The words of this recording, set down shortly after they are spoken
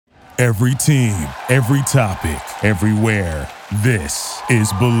Every team, every topic, everywhere. This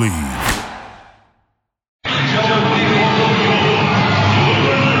is Believe.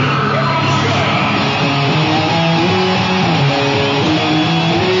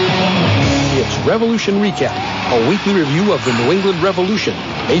 It's Revolution Recap, a weekly review of the New England Revolution,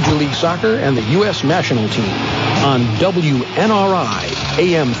 Major League Soccer, and the U.S. national team on WNRI,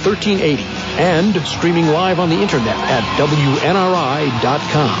 AM 1380, and streaming live on the internet at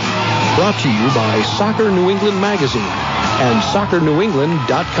WNRI.com. Brought to you by Soccer New England Magazine and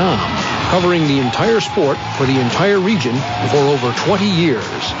SoccerNewEngland.com, covering the entire sport for the entire region for over 20 years.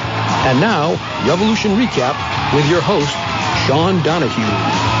 And now, Revolution Recap with your host, Sean Donahue.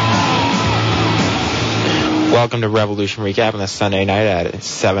 Welcome to Revolution Recap on this Sunday night at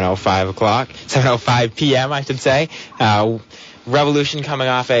 7:05 p.m., I should say. Revolution coming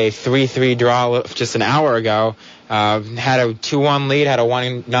off a 3-3 draw just an hour ago. Had a 2-1 lead, had a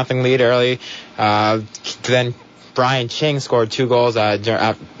 1-0 lead early. Then Brian Ching scored 2 goals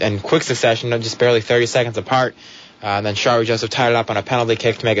in quick succession, just barely 30 seconds apart. Then Shari Joseph tied it up on a penalty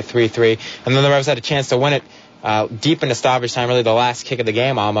kick to make it 3-3. And then the Revs had a chance to win it deep into stoppage time, really the last kick of the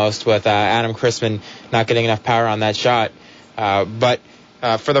game almost, with Adam Crispin not getting enough power on that shot. But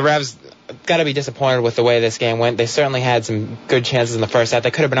for the Revs, got to be disappointed with the way this game went. They certainly had some good chances in the first half.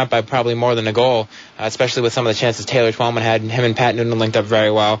 They could have been up by probably more than a goal, especially with some of the chances Taylor Twellman had. Him and Pat Noonan linked up very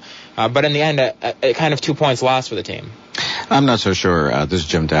well. But in the end, kind of 2 points lost for the team. I'm not so sure. This is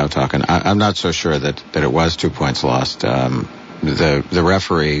Jim Dow talking. I'm not so sure that it was 2 points lost. The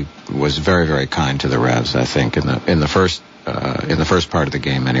referee was very, very kind to the Revs, I think, in the first part of the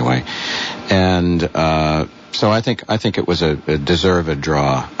game anyway. And so I think it was a deserved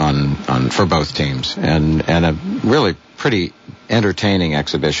draw on for both teams, and a really pretty entertaining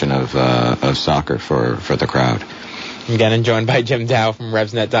exhibition of soccer for the crowd. Again, I'm joined by Jim Dow from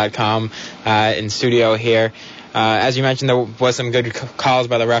RevsNet.com in studio here. As you mentioned, there was some good calls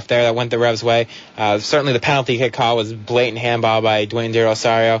by the ref there that went the Revs' way. Certainly the penalty kick call was blatant handball by Dwayne De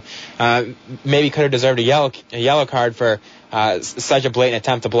Rosario. Maybe could have deserved a yellow card for such a blatant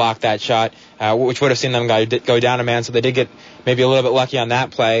attempt to block that shot, which would have seen them go down a man. So they did get maybe a little bit lucky on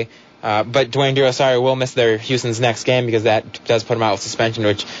that play. But Dwayne De Rosario will miss their Houston's next game because that does put them out with suspension,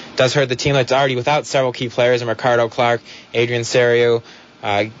 which does hurt the team that's already without several key players, and Ricardo Clark, Adrian Seriou,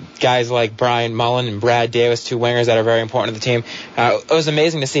 guys like Brian Mullen and Brad Davis, 2 wingers that are very important to the team. It was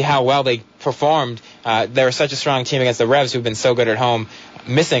amazing to see how well they performed. They were such a strong team against the Revs, who've been so good at home,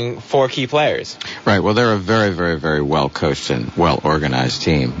 missing 4 key players. Right. Well, they're a very, very, very well-coached and well-organized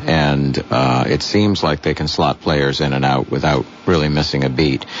team, and it seems like they can slot players in and out without really missing a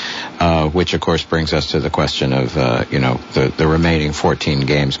beat, which, of course, brings us to the question of, the remaining 14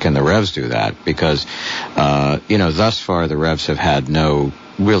 games. Can the Revs do that? Because, thus far the Revs have had no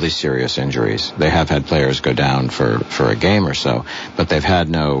really serious injuries. They have had players go down for a game or so, but they've had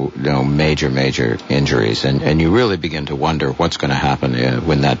no major injuries, and you really begin to wonder what's going to happen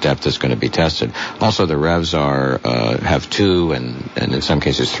when that depth is going to be tested. Also, the Revs have 2 and in some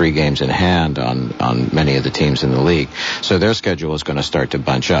cases 3 games in hand on many of the teams in the league, so their schedule is going to start to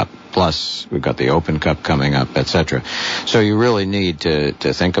bunch up. Plus, we've got the Open Cup coming up, etc. So you really need to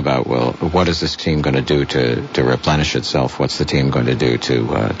think about, well, what is this team going to do to replenish itself? What's the team going to do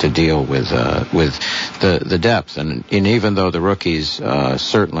to deal with the depth? And even though the rookies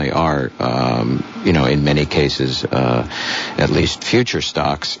certainly are, in many cases, at least future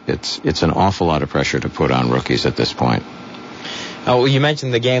stocks, it's an awful lot of pressure to put on rookies at this point. Well, you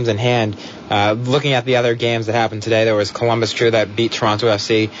mentioned the games in hand. Looking at the other games that happened today, there was Columbus Crew that beat Toronto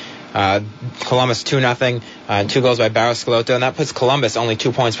FC. Columbus 2-0, 2 goals by Barros Schelotto, and that puts Columbus only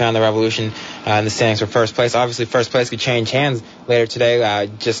 2 points behind the Revolution in the standings for first place. Obviously, first place could change hands later today,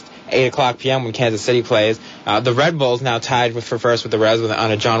 just 8:00 p.m. when Kansas City plays. The Red Bulls now tied for first with the Revs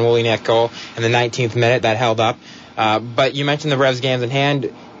on a John Wolinek goal in the 19th minute. That held up. But you mentioned the Revs games in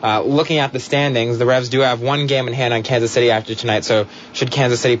hand. Looking at the standings, the Revs do have 1 game in hand on Kansas City after tonight, so should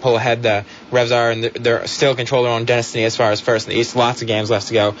Kansas City pull ahead, the Revs are, and they're still control their own destiny as far as first in the East. Lots of games left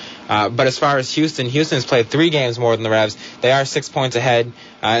to go. But as far as Houston's played 3 games more than the Revs. They are 6 points ahead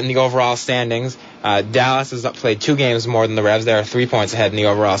in the overall standings. Dallas has played 2 games more than the Revs. They are 3 points ahead in the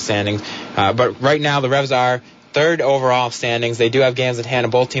overall standings. But right now, the Revs are 3rd overall standings. They do have games at hand,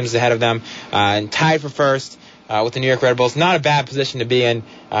 and both teams ahead of them, and tied for first with the New York Red Bulls. Not a bad position to be in,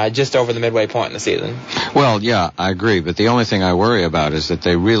 just over the midway point in the season. Well, yeah, I agree. But the only thing I worry about is that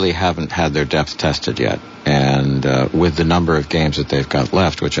they really haven't had their depth tested yet. And with the number of games that they've got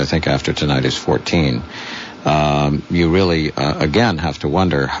left, which I think after tonight is 14, you really, again, have to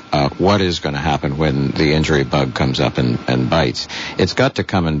wonder what is going to happen when the injury bug comes up and bites. It's got to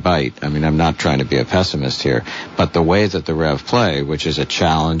come and bite. I mean, I'm not trying to be a pessimist here, but the way that the Rev play, which is a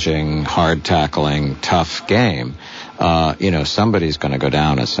challenging, hard-tackling, tough game, somebody's going to go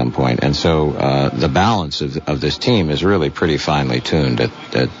down at some point. And so the balance of this team is really pretty finely tuned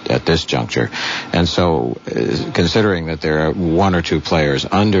at this juncture. And so considering that there are one or two players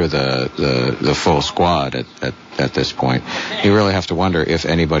under the full squad at this point, you really have to wonder if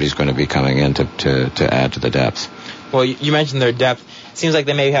anybody's going to be coming in to add to the depth. Well, you mentioned their depth. It seems like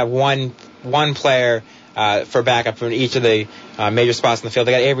they maybe have one player for backup from each of the major spots in the field.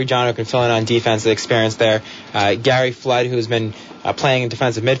 They got Avery John, who can fill in on defense, the experience there. Gary Flood, who's been playing in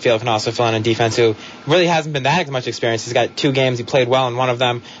defensive midfield, can also fill in on defense, who really hasn't been that much experience. He's got 2 games. He played well in one of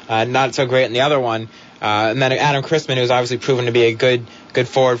them, not so great in the other one. And then Adam Christman, who's obviously proven to be a good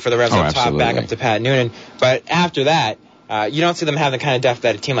forward for the Revs up top, back up to Pat Noonan. But after that, you don't see them have the kind of depth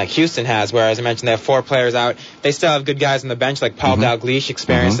that a team like Houston has, where, as I mentioned, they have 4 players out. They still have good guys on the bench, like Paul Dalglish,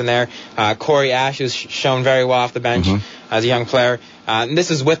 experienced in there. Corey Ash, who's shown very well off the bench as a young player. And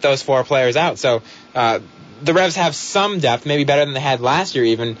this is with those 4 players out. So the Revs have some depth, maybe better than they had last year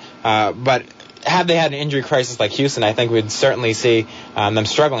even. But had they had an injury crisis like Houston, I think we'd certainly see them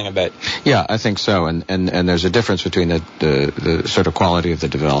struggling a bit. Yeah, I think so. And there's a difference between the sort of quality of the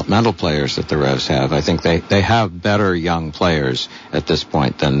developmental players that the Revs have. I think they have better young players at this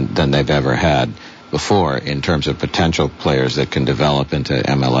point than they've ever had before in terms of potential players that can develop into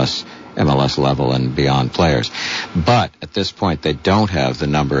MLS level and beyond players. But at this point, they don't have the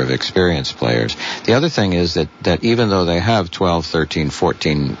number of experienced players. The other thing is that even though they have 12, 13,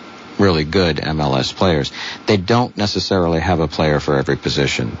 14 really good MLS players, they don't necessarily have a player for every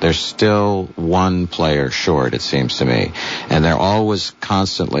position. There's still one player short, it seems to me, and they're always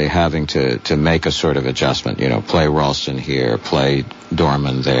constantly having to make a sort of adjustment, play Ralston here, play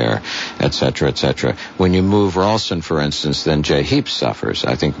Dorman there, etc., etc. When you move Ralston, for instance, then Jay Heaps suffers.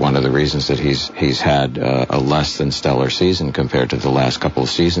 I think one of the reasons that he's had a less than stellar season compared to the last couple of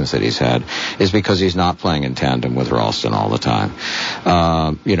seasons that he's had is because he's not playing in tandem with Ralston all the time.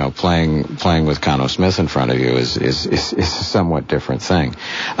 Playing with Cano Smith in front of you is a somewhat different thing.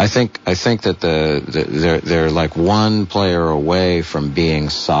 I think that they're like one player away from being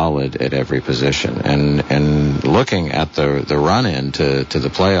solid at every position, and looking at the run in to the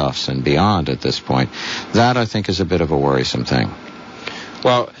playoffs and beyond at this point, that I think is a bit of a worrisome thing.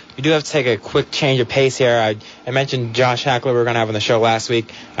 Well, we do have to take a quick change of pace here. I mentioned Josh Hakala we were going to have on the show last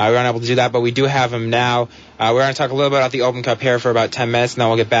week. We weren't able to do that, but we do have him now. We're going to talk a little bit about the Open Cup here for about 10 minutes, and then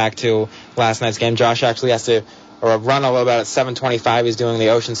we'll get back to last night's game. Josh actually has to run a little bit at 7:25. He's doing the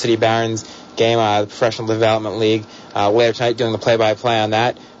Ocean City Barons game, the Professional Development League, later tonight, doing the play-by-play on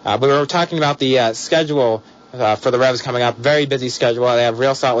that. But we were talking about the schedule for the Revs coming up. Very busy schedule. They have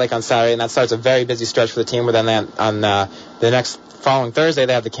Real Salt Lake on Saturday, and that starts a very busy stretch for the team. Where then on the next following Thursday,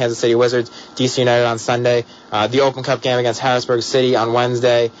 they have the Kansas City Wizards, DC United on Sunday, the Open Cup game against Harrisburg City on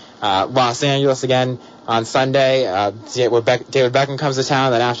Wednesday, Los Angeles again on Sunday, where David Beckham comes to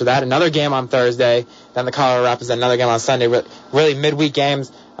town. Then after that, another game on Thursday. Then the Colorado Rapids, then another game on Sunday. Really midweek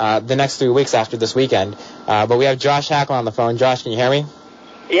games the next 3 weeks after this weekend. But we have Josh Hakala on the phone. Josh, can you hear me?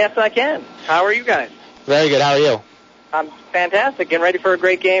 Yes, I can. How are you guys? Very good. How are you? I'm fantastic. Getting ready for a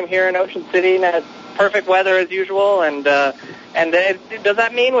great game here in Ocean City. And perfect weather as usual. And does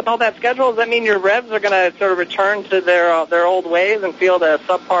that mean, with all that schedule, does that mean your Revs are going to sort of return to their old ways and field a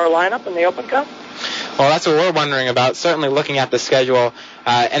subpar lineup in the Open Cup? Well, that's what we're wondering about. Certainly looking at the schedule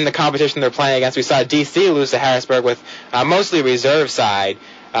and the competition they're playing against. We saw DC lose to Harrisburg with mostly reserve side.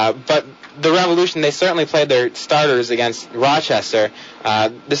 But the Revolution, they certainly played their starters against Rochester.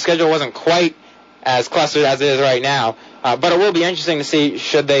 The schedule wasn't quite as clustered as it is right now. But it will be interesting to see,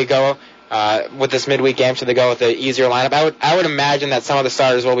 should they go with this midweek game, should they go with the easier lineup. I would imagine that some of the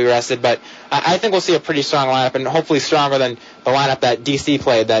starters will be rested, but I think we'll see a pretty strong lineup, and hopefully stronger than the lineup that DC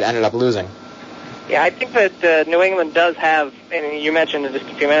played that ended up losing. Yeah, I think that New England does have, and you mentioned it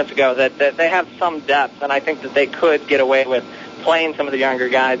just a few minutes ago, that they have some depth, and I think that they could get away with playing some of the younger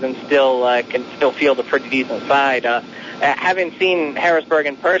guys and can still field a pretty decent side. Having seen Harrisburg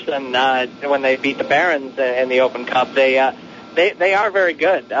in person when they beat the Barons in the Open Cup, they are very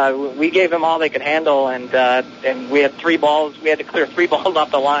good. We gave them all they could handle, and we had 3 balls. We had to clear 3 balls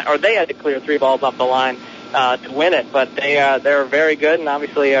off the line, or they had to clear 3 balls off the line to win it. But they're very good, and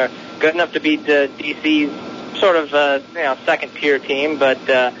obviously are good enough to beat DC's sort of second tier team. But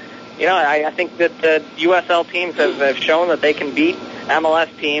I think that the USL teams have shown that they can beat MLS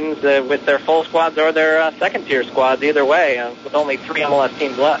teams with their full squads or their second tier squads either way, with only 3 MLS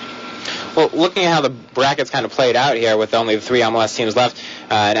teams left. Well, looking at how the brackets kind of played out here with only the 3 MLS teams left,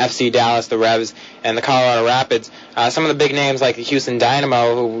 and FC Dallas, the Revs, and the Colorado Rapids, some of the big names like the Houston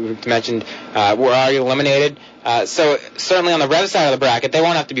Dynamo, who we mentioned, were already eliminated. So certainly on the Revs side of the bracket, they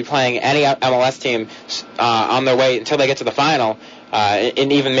won't have to be playing any MLS team on their way until they get to the final.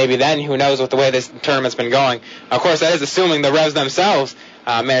 And even maybe then, who knows with the way this tournament's been going. Of course, that is assuming the Revs themselves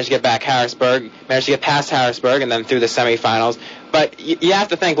managed to get back Harrisburg, managed to get past Harrisburg, and then through the semifinals. But you have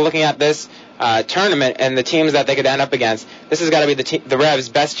to think, looking at this tournament and the teams that they could end up against, this has got to be the Revs'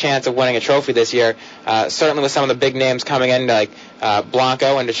 best chance of winning a trophy this year. Certainly with some of the big names coming in, like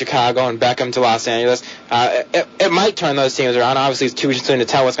Blanco into Chicago and Beckham to Los Angeles. It might turn those teams around. Obviously, it's too soon to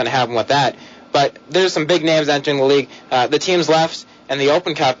tell what's going to happen with that. But there's some big names entering the league. The teams left in the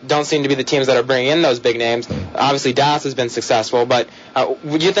Open Cup don't seem to be the teams that are bringing in those big names. Obviously, Dallas has been successful, but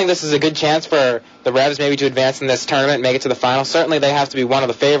would you think this is a good chance for the Revs maybe to advance in this tournament and make it to the final? Certainly, they have to be one of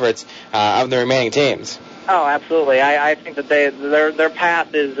the favorites of the remaining teams. Oh, absolutely. I think that their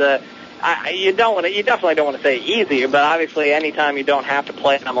path is. You definitely don't want to say easy, but obviously, anytime you don't have to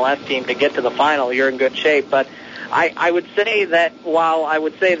play an MLS team to get to the final, you're in good shape. But I would say that while I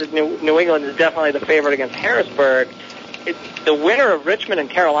would say that New England is definitely the favorite against Harrisburg, the winner of Richmond and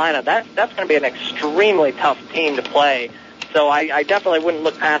Carolina, that's going to be an extremely tough team to play. So I definitely wouldn't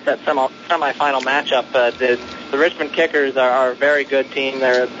look past that semifinal matchup. The Richmond Kickers are a very good team.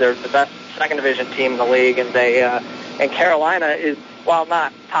 They're the best second division team in the league, and Carolina is, while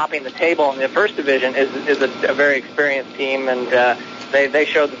not topping the table in the first division, is a very experienced team, and they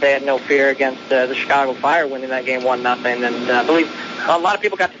showed that they had no fear against the Chicago Fire, winning that game 1-0. And I believe a lot of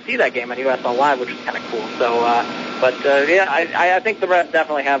people got to see that game on USL Live, which was kind of cool. So, I think the Reds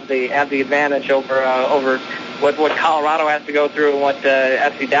definitely have the advantage over what Colorado has to go through and what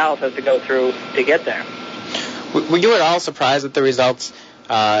FC Dallas has to go through to get there. Were you at all surprised at the results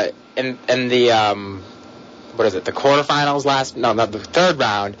in the the quarterfinals the third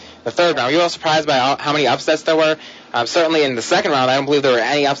round? Were you all surprised by how many upsets there were? Certainly in the second round, I don't believe there were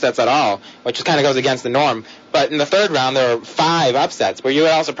any upsets at all, which kind of goes against the norm. But in the third round, there were 5 upsets. Were you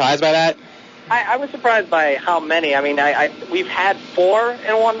at all surprised by that? I was surprised by how many. I mean, we've had 4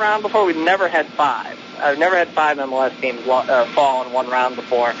 in one round before. We've never had 5. I've never had 5 MLS teams fall in one round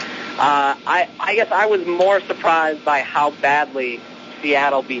before. I guess I was more surprised by how badly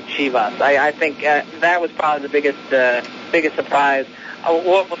Seattle beat Chivas. I think that was probably the biggest surprise.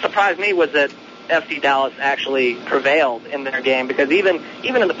 What surprised me was that FC Dallas actually prevailed in their game, because even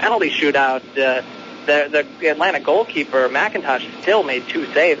in the penalty shootout, the Atlanta goalkeeper McIntosh still made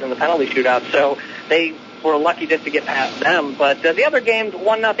 2 saves in the penalty shootout. So they were lucky just to get past them. But the other games,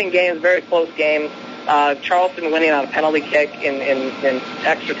 1-0 games, very close games. Charleston winning on a penalty kick in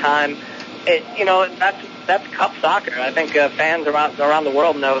extra time. That's cup soccer. I think fans around the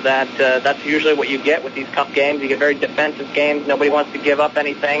world know that that's usually what you get with these cup games. You get very defensive games. Nobody wants to give up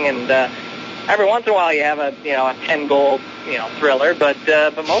anything, and every once in a while you have a 10-goal thriller. But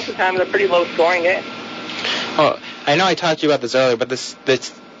most of the time they're pretty low-scoring games. Well, I know I talked to you about this earlier, but the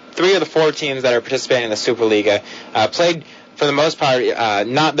 3 of the 4 teams that are participating in the Superliga played, for the most part,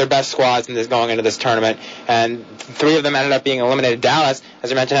 not their best squads going into this tournament, and 3 of them ended up being eliminated. Dallas,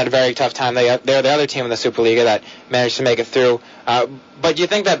 as I mentioned, had a very tough time. They're the other team in the Superliga that managed to make it through. But do you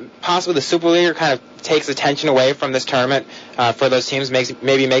think that possibly the Superliga kind of takes attention away from this tournament for those teams,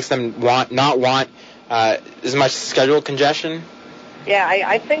 maybe makes them not want as much schedule congestion? Yeah,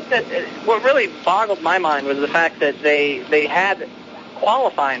 I think that what really boggled my mind was the fact that they had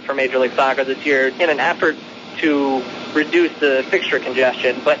qualifying for Major League Soccer this year in an effort to reduce the fixture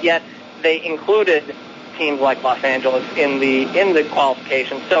congestion, but yet they included teams like Los Angeles in the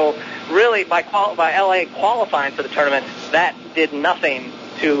qualification. So really, by LA qualifying for the tournament, that did nothing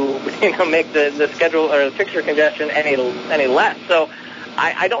to make the schedule or the fixture congestion any less. So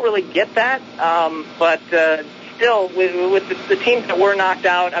I don't really get that, but still, with the teams that were knocked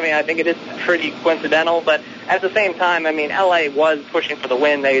out, I mean, I think it is pretty coincidental. But at the same time, I mean, LA was pushing for the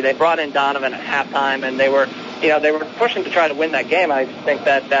win. They brought in Donovan at halftime, and they were pushing to try to win that game. I think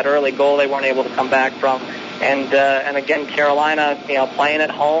that early goal they weren't able to come back from. And again, Carolina, playing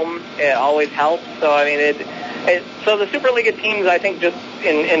at home, it always helps. So I mean, so the Superliga teams, I think, just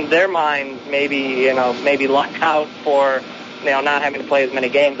in their minds, maybe lucked out for not having to play as many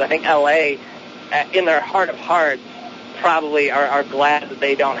games. I think LA, in their heart of hearts, probably are glad that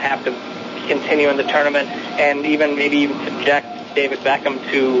they don't have to continue in the tournament, and maybe even subject David Beckham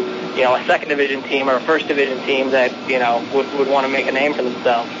to a second division team or a first division team that would want to make a name for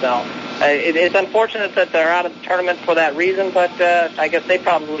themselves. So it's unfortunate that they're out of the tournament for that reason, but I guess they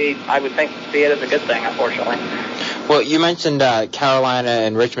probably, I would think, see it as a good thing, unfortunately. Well, you mentioned Carolina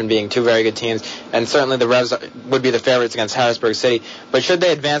and Richmond being two very good teams, and certainly the Revs would be the favorites against Harrisburg City. But should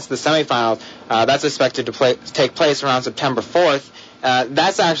they advance to the semifinals, that's expected to take place around September 4th.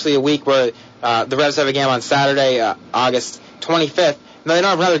 That's actually a week where the Revs have a game on Saturday, August 25th. No, they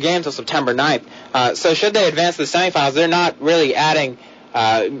don't have another game until September 9th. So should they advance to the semifinals, they're not really adding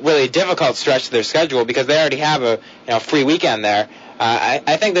really a difficult stretch to their schedule because they already have a free weekend there.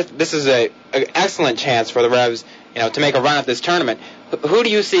 I think that this is an excellent chance for the Revs to make a run at this tournament. Who do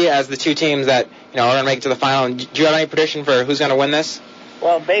you see as the two teams that are going to make it to the final? And do you have any prediction for who's going to win this?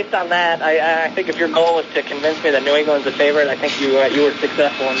 Well, based on that, I think if your goal was to convince me that New England's a favorite, I think you were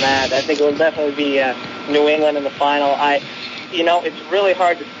successful in that. I think it will definitely be New England in the final. It's really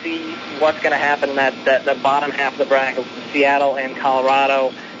hard to see what's going to happen in the bottom half of the bracket with Seattle and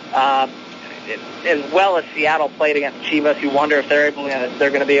Colorado. As well as Seattle played against Chivas, you wonder if they're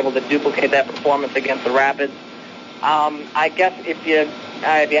going to be able to duplicate that performance against the Rapids. I guess if you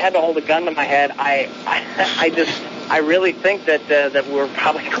had to hold a gun to my head, I really think that we're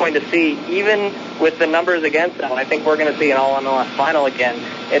probably going to see, even with the numbers against them, I think we're going to see an all-MLS final again.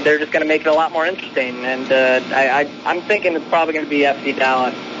 And they're just going to make it a lot more interesting. And I'm thinking it's probably going to be FC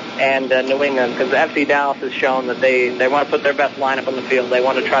Dallas and New England, because FC Dallas has shown that they want to put their best lineup on the field. They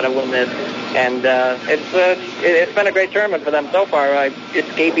want to try to win this. And it's been a great tournament for them so far,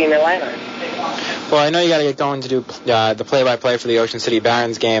 escaping Atlanta. Well, I know you got to get going to do the play-by-play for the Ocean City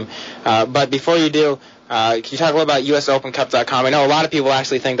Barons game. But before you do, can you talk a little about USOpenCup.com? I know a lot of people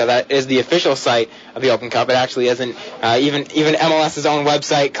actually think that is the official site of the Open Cup. It actually isn't. Even MLS's own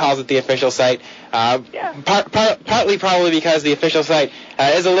website calls it the official site. Partly probably because the official site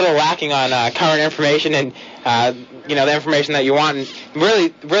is a little lacking on current information and the information that you want. And really,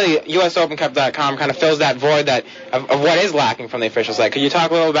 USOpenCup.com kind of fills that void of what is lacking from the official site. Could you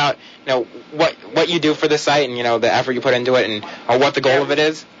talk a little about what you do for the site and the effort you put into it and what the goal of it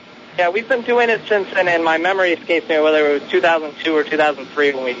is? Yeah, we've been doing it since, and my memory escapes me whether it was 2002 or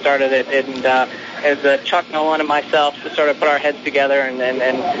 2003 when we started it. And as Chuck Nolan and myself just sort of put our heads together,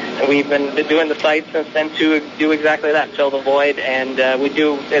 and we've been doing the site since then to do exactly that, fill the void. And we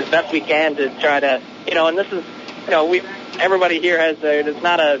do as best we can to try to, and this is, everybody here it's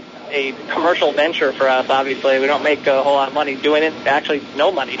not a commercial venture for us, obviously. We don't make a whole lot of money doing it, actually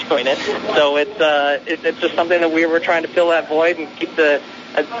no money doing it. So it's just something that we were trying to fill that void and keep the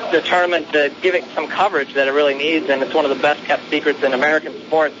tournament to give it some coverage that it really needs, and it's one of the best kept secrets in American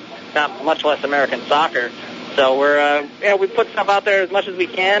sports, not much less American soccer. So we put stuff out there as much as we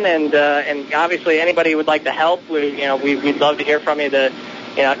can, and obviously anybody who would like to help, we'd love to hear from you to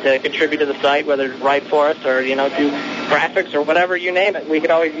contribute to the site, whether to write for us or do graphics or whatever, you name it. We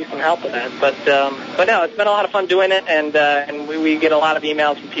could always use some help with that. But no, it's been a lot of fun doing it, and we get a lot of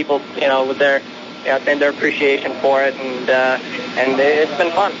emails from people with their and their appreciation for it, and it's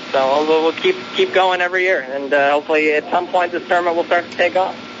been fun. So we'll keep going every year, and hopefully at some point this tournament will start to take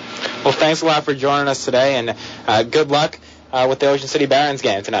off. Well, thanks a lot for joining us today, and good luck with the Ocean City Barons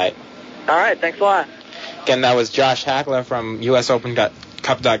game tonight. All right, thanks a lot. Again, that was Josh Hakala from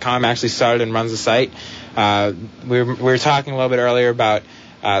USOpenCup.com, actually started and runs the site. We were talking a little bit earlier about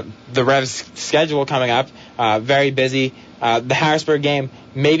the Revs' schedule coming up, very busy. The Harrisburg game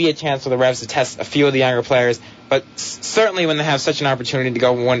may be a chance for the Revs to test a few of the younger players, but certainly when they have such an opportunity to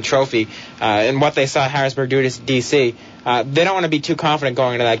go win a trophy, and what they saw Harrisburg do to D.C., they don't want to be too confident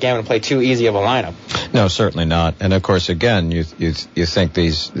going into that game and play too easy of a lineup. No, certainly not. And of course, again, you think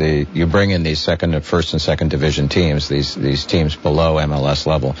you bring in these first and second division teams, these teams below MLS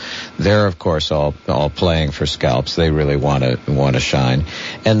level. They're of course all playing for scalps. They really want to shine,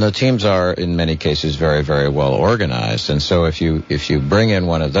 and the teams are in many cases very, very well organized. And so if you bring in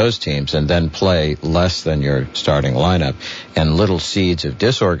one of those teams and then play less than your starting lineup, and little seeds of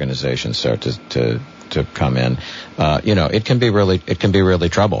disorganization start to come in, it can be really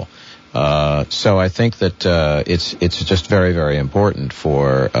trouble. So I think that it's just very, very important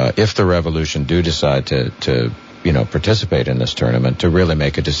for if the Revolution do decide to participate in this tournament, to really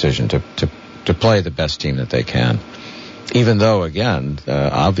make a decision to play the best team that they can. Even though, again,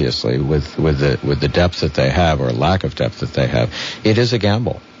 obviously with the depth that they have, or lack of depth that they have, it is a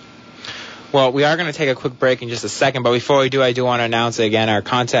gamble. Well, we are going to take a quick break in just a second, but before we do, I do want to announce again our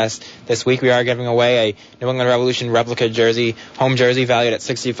contest this week. We are giving away a New England Revolution replica jersey, home jersey, valued at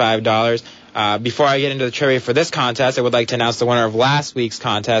 $65. Before I get into the trivia for this contest, I would like to announce the winner of last week's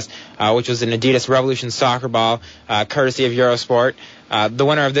contest, which was an Adidas Revolution soccer ball, courtesy of Eurosport. The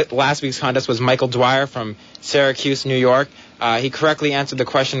winner of last week's contest was Michael Dwyer from Syracuse, New York. He correctly answered the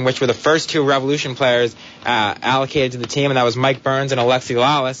question, which were the first two Revolution players allocated to the team, and that was Mike Burns and Alexi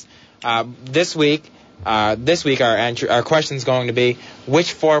Lawless. This week, this week our question is going to be,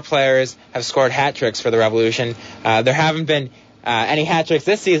 which 4 players have scored hat tricks for the Revolution? There haven't been any hat tricks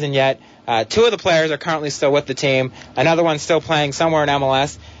this season yet. 2 of the players are currently still with the team. Another one's still playing somewhere in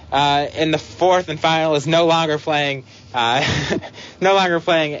MLS. And the 4th and final is no longer playing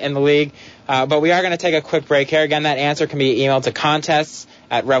in the league. But we are going to take a quick break here. Again, that answer can be emailed to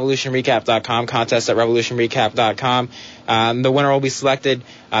contests@revolutionrecap.com, contests@revolutionrecap.com. The winner will be selected.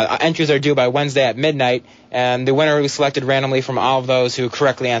 Entries are due by Wednesday at midnight, and the winner will be selected randomly from all of those who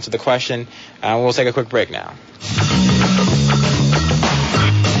correctly answered the question. We'll take a quick break now.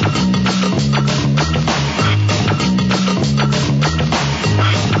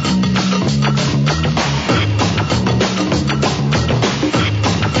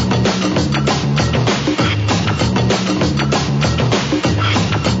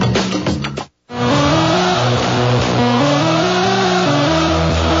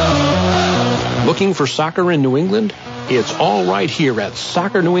 Looking for soccer in New England? It's all right here at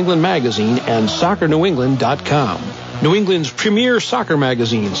Soccer New England Magazine and soccernewengland.com. New England's premier soccer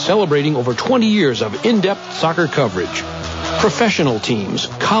magazine, celebrating over 20 years of in-depth soccer coverage. Professional teams,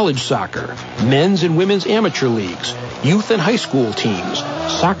 college soccer, men's and women's amateur leagues, youth and high school teams.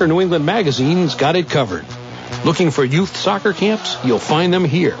 Soccer New England Magazine's got it covered. Looking for youth soccer camps? You'll find them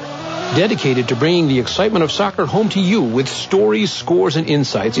here. Dedicated to bringing the excitement of soccer home to you with stories, scores, and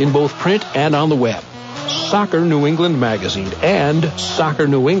insights in both print and on the web. Soccer New England Magazine and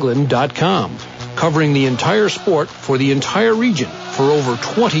soccernewengland.com. Covering the entire sport for the entire region for over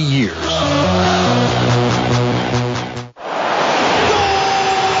 20 years.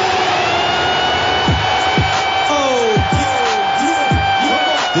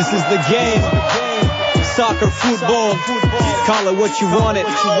 This is the game. Soccer, football, call it what you want it,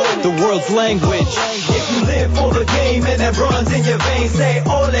 the world's language. If you live for the game and it runs in your veins, say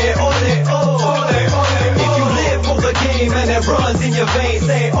ole, ole, oh, ole, ole. If you live for the game and it runs in your veins,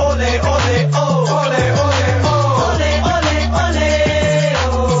 say ole, ole, oh, ole, ole, oh, ole, ole, ole,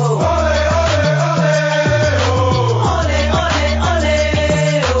 oh, ole, ole, ole, oh, ole,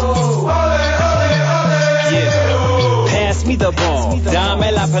 ole, ole, oh, yeah. Pass me the ball,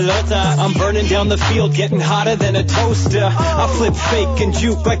 dame la pelota. I'm burning down the field, getting hotter than a toaster. I flip fake and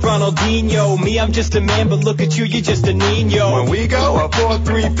juke like Ronaldinho. Me, I'm just a man, but look at you, you're just a Nino. When we go, a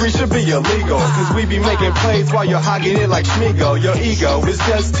 4-3-3 should be illegal, cause we be making plays while you're hogging it like Schmigo. Your ego is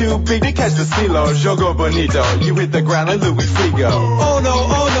just too big to catch the stilo. Jogo bonito, you hit the ground like Luis Figo. Oh no,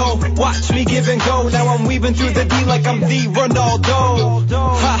 watch me give and go. Now I'm weaving through the D like I'm the Ronaldo.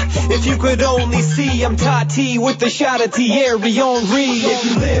 Ha, if you could only see, I'm Tati with the shot of Thierry Henry. If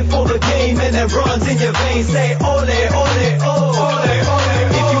you live for the game and it runs in your veins, say ole, ole, oh, ole, ole.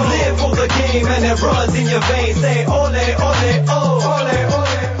 If you live for the game and it runs in your veins, say ole, ole, oh, ole, ole.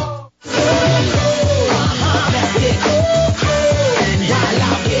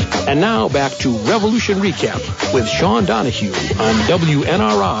 And now back to Revolution Recap with Sean Donahue on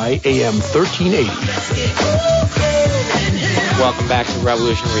WNRI AM 1380. Welcome back to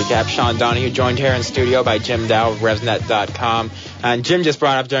Revolution Recap. Sean Donahue, joined here in studio by Jim Dow of RevsNet.com. And Jim just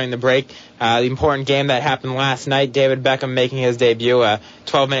brought up during the break the important game that happened last night. David Beckham making his debut, a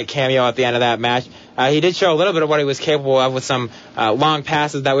 12-minute cameo at the end of that match. He did show a little bit of what he was capable of with some long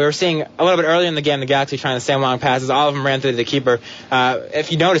passes that we were seeing a little bit earlier in the game. The Galaxy trying the same long passes. All of them ran through the keeper.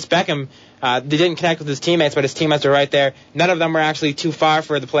 If you notice, Beckham, they didn't connect with his teammates, but his teammates were right there. None of them were actually too far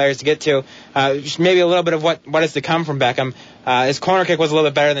for the players to get to. Maybe a little bit of what is to come from Beckham. His corner kick was a little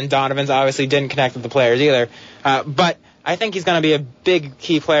bit better than Donovan's. Obviously didn't connect with the players either. But I think he's going to be a big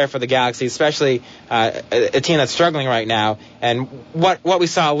key player for the Galaxy, especially a team that's struggling right now. And what we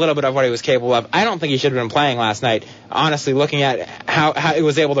saw a little bit of what he was capable of. I don't think he should have been playing last night. Honestly, looking at how he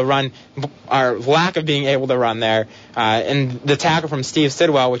was able to run, or lack of being able to run there, and the tackle from Steve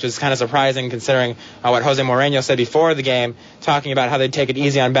Sidwell, which was kind of surprising considering what Jose Mourinho said before the game, talking about how they'd take it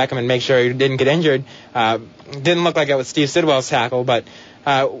easy on Beckham and make sure he didn't get injured. Didn't look like it was Steve Sidwell's tackle, but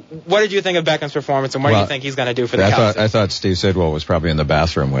what did you think of Beckham's performance, and what do you think he's going to do for the Galaxy? I thought Steve Sidwell was probably in the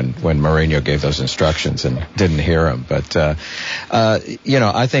bathroom when Mourinho gave those instructions and didn't hear him. But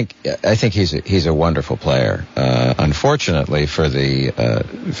I think he's a wonderful player. Unfortunately for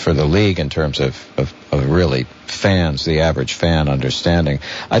the league, in terms of really fans, the average fan, understanding.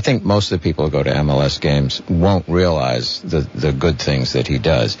 I think most of the people who go to MLS games won't realize the good things that he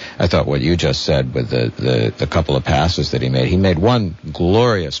does. I thought what you just said with the couple of passes that he made one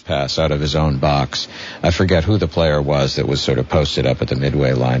glorious pass out of his own box. I forget who the player was that was sort of posted up at the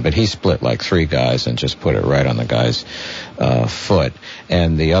midway line, but he split like 3 guys and just put it right on the guy's foot.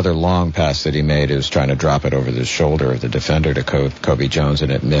 And the other long pass that he made, he was trying to drop it over the shoulder of the defender to Kobe Jones,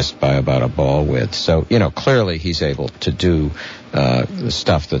 and it missed by about a ball width. So, clearly he's able to do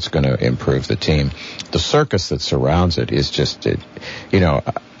stuff that's going to improve the team. The circus that surrounds it is just,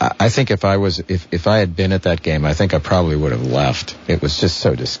 I think if I had been at that game, I think I probably would have left. It was just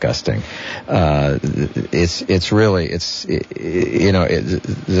so disgusting. It's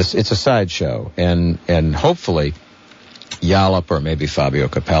a sideshow, and hopefully Yallop or maybe Fabio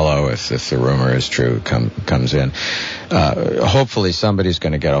Capello, if the rumor is true, comes in. Hopefully somebody's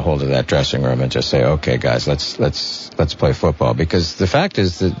going to get a hold of that dressing room and just say, okay, guys, let's play football. Because the fact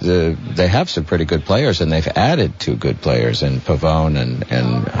is that they have some pretty good players, and they've added 2 good players in Pavone and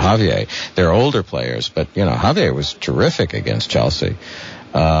Javier. They're older players, but Javier was terrific against Chelsea.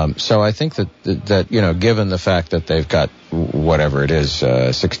 So I think that given the fact that they've got whatever it is,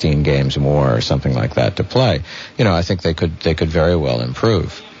 16 games more or something like that to play, I think they could very well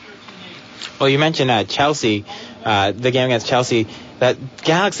improve. Well, you mentioned Chelsea, the game against Chelsea. That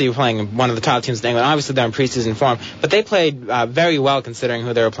Galaxy were playing one of the top teams in England. Obviously, they're in preseason form, but they played very well considering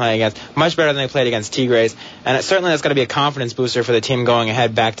who they were playing against. Much better than they played against Tigres, and certainly that's going to be a confidence booster for the team going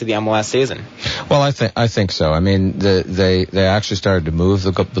ahead back to the MLS season. Well, I think so. I mean, they actually started to move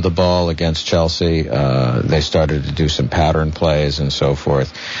the ball against Chelsea. They started to do some pattern plays and so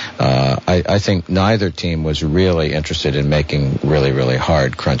forth. I think neither team was really interested in making really, really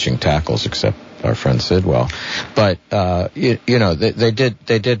hard crunching tackles, except our friend Sidwell. But they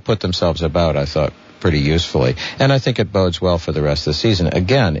did put themselves about, I thought, pretty usefully, and I think it bodes well for the rest of the season.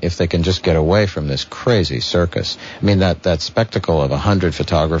 Again, if they can just get away from this crazy circus. I mean, that spectacle of 100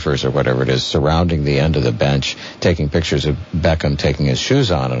 photographers or whatever it is surrounding the end of the bench, taking pictures of Beckham taking his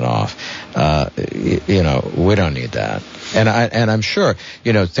shoes on and off. We don't need that. And I'm sure,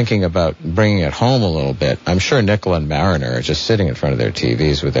 thinking about bringing it home a little bit, I'm sure Nicola and Mariner are just sitting in front of their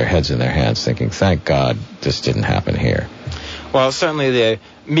TVs with their heads in their hands thinking, thank God this didn't happen here. Well, certainly the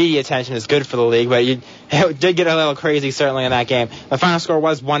media attention is good for the league, but it did get a little crazy, certainly, in that game. The final score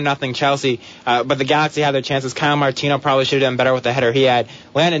was 1-0 Chelsea, but the Galaxy had their chances. Kyle Martino probably should have done better with the header he had.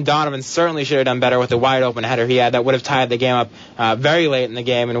 Landon Donovan certainly should have done better with the wide-open header he had. That would have tied the game up very late in the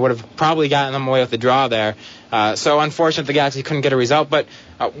game and would have probably gotten them away with the draw there. So unfortunate the Galaxy couldn't get a result, but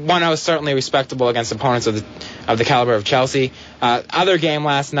 1-0 is certainly respectable against opponents of the caliber of Chelsea. Other game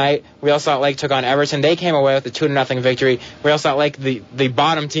last night, Real Salt Lake took on Everton. They came away with a 2-0 victory. Real Salt Lake, the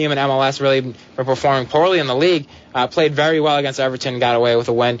bottom team in MLS, really were performing poorly in the league. Played very well against Everton, got away with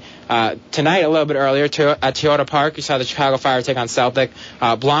a win. Tonight, a little bit earlier, at Toyota Park, you saw the Chicago Fire take on Celtic.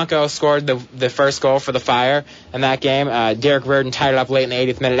 Blanco scored the first goal for the Fire in that game. Derek Reardon tied it up late in the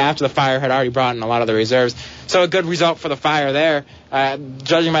 80th minute after the Fire had already brought in a lot of the reserves. So a good result for the Fire there.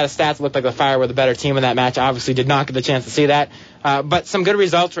 Judging by the stats, it looked like the Fire were the better team in that match. Obviously did not get the chance to see that. But some good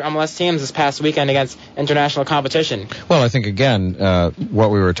results for MLS teams this past weekend against international competition. Well, I think, again,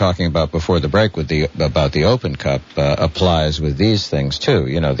 what we were talking about before the break about the Open Cup applies with these things, too.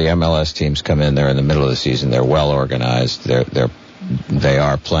 The MLS teams come in, they're in the middle of the season, they're well organized, they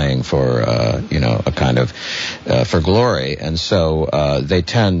are playing for, a kind of for glory. And so they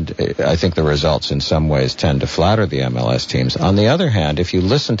tend, I think the results in some ways tend to flatter the MLS teams. On the other hand, if you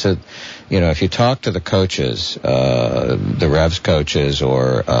listen to, if you talk to the coaches, the Revs coaches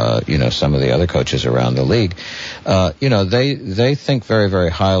or, some of the other coaches around the league, they think very,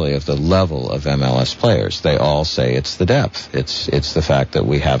 very highly of the level of MLS players. They all say it's the depth. It's the fact that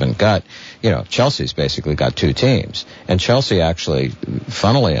we haven't got, Chelsea's basically got 2 teams. And Chelsea actually,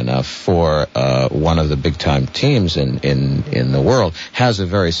 funnily enough, for one of the big-time teams in the world, has a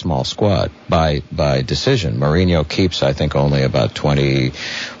very small squad by decision. Mourinho keeps, I think, only about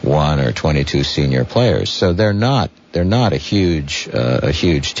 21 or 22 senior players. So they're not a huge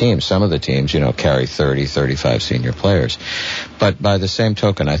team. Some of the teams, carry 30, 35 senior players. But by the same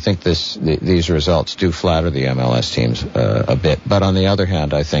token, I think these results do flatter the MLS teams a bit. But on the other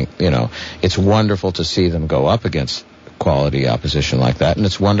hand, I think, it's wonderful to see them go up against quality opposition like that, and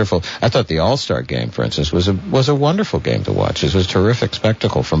it's wonderful. I thought the All-Star game, for instance, was a wonderful game to watch. It was a terrific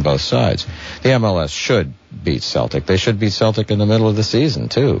spectacle from both sides. The MLS should beat Celtic. They should beat Celtic in the middle of the season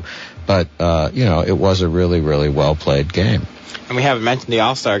too. But it was a really, really well played game. And we haven't mentioned the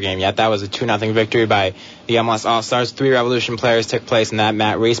All-Star game yet. That was a 2-0 victory by the MLS All-Stars. 3 Revolution players took place in that.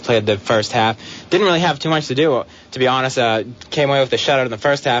 Matt Reese played the first half. Didn't really have too much to do, to be honest. Came away with a shutout in the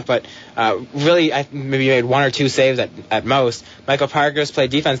first half, but really maybe made 1 or 2 saves at most. Michael Parker's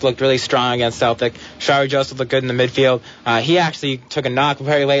played defense, looked really strong against Celtic. Shari Joseph looked good in the midfield. He actually took a knock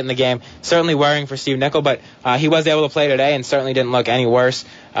very late in the game. Certainly worrying for Steve Nicol, but he was able to play today and certainly didn't look any worse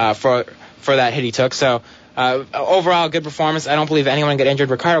for that hit he took. So overall, good performance. I don't believe anyone got injured.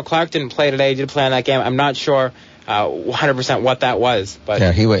 Ricardo Clark didn't play today. He did play in that game. I'm not sure 100% what that was. But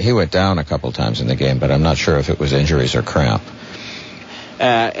yeah, he went down a couple times in the game, but I'm not sure if it was injuries or cramp.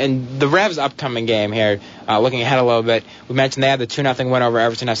 And the Revs' upcoming game here, looking ahead a little bit, we mentioned they had the 2-0 win over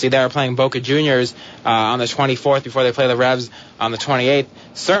Everton FC. They are playing Boca Juniors on the 24th before they play the Revs on the 28th.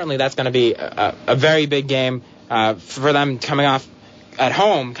 Certainly that's going to be a very big game for them coming off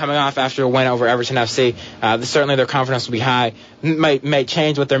after a win over Everton FC. Certainly their confidence will be high. Might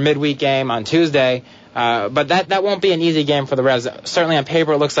change with their midweek game on Tuesday. But that won't be an easy game for the Revs. Certainly on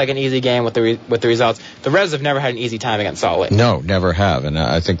paper it looks like an easy game with the results. The Revs have never had an easy time against Salt Lake. No, never have. And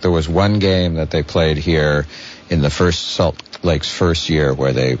I think there was one game that they played here in the first Salt Lake's first year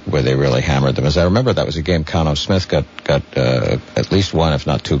where they really hammered them. As I remember, that was a game Cano Smith got at least 1, if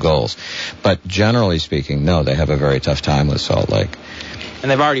not 2 goals. But generally speaking, no, they have a very tough time with Salt Lake. And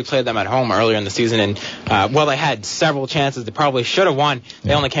they've already played them at home earlier in the season, and while they had several chances, they probably should have won.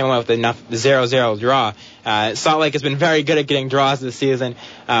 They only came away with the 0-0 draw. Salt Lake has been very good at getting draws this season.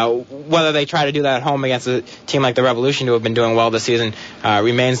 Whether they try to do that at home against a team like the Revolution, who have been doing well this season,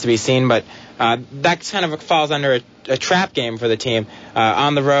 remains to be seen. But that kind of falls under a trap game for the team.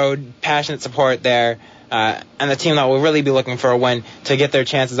 On the road, passionate support there. And the team that will really be looking for a win to get their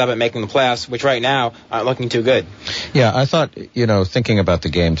chances up at making the playoffs, which right now aren't looking too good. Yeah, I thought, thinking about the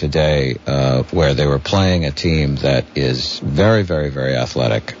game today, where they were playing a team that is very, very, very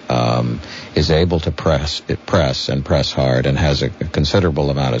athletic, is able to press hard, and has a considerable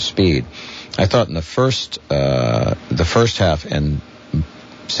amount of speed. I thought in the first half and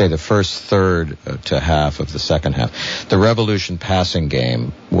say the first third to half of the second half, the Revolution passing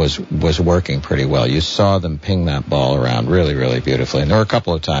game was working pretty well. You saw them ping that ball around really, really beautifully. And there were a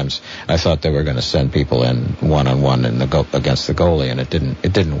couple of times I thought they were going to send people in one-on-one against the goalie, and it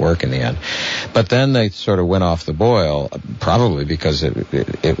didn't work in the end. But then they sort of went off the boil, probably because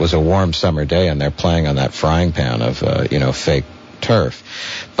it was a warm summer day and they're playing on that frying pan of fake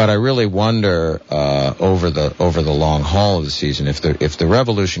turf. But I really wonder over the long haul of the season if the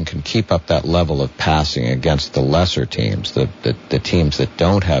Revolution can keep up that level of passing against the lesser teams, the teams that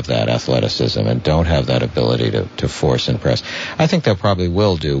don't have that athleticism and don't have that ability to force and press. I think they probably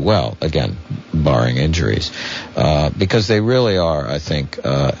will do well, again, barring injuries, because they really are, I think,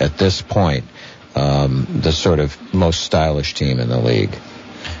 at this point, the sort of most stylish team in the league.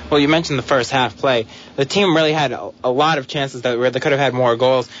 Well, you mentioned the first half play. The team really had a lot of chances where they could have had more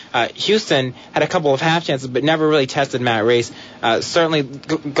goals. Houston had a couple of half chances, but never really tested Matt Reese. Certainly,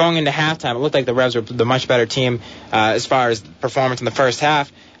 going into halftime, it looked like the Revs were the much better team as far as performance in the first half.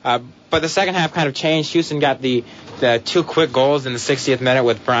 But the second half kind of changed. Houston got the 2 quick goals in the 60th minute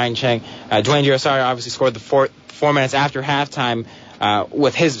with Brian Chang. Dwayne Girosario obviously scored the 4 minutes after halftime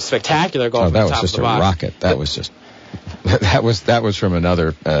with his spectacular goal from the top of the box. That was just a rocket. That was just... That was from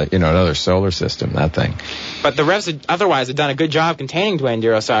another solar system, that thing. But the Revs otherwise had done a good job containing Dwayne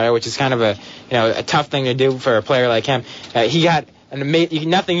Girosario, which is kind of a tough thing to do for a player like him. He got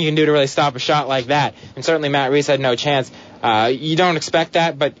nothing you can do to really stop a shot like that, and certainly Matt Reese had no chance. You don't expect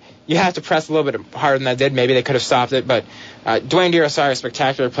that, but you have to press a little bit harder than that did. Maybe they could have stopped it, but Dwayne Girosario,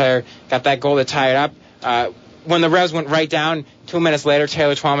 spectacular player, got that goal to tie it up. When the Revs went right down, 2 minutes later,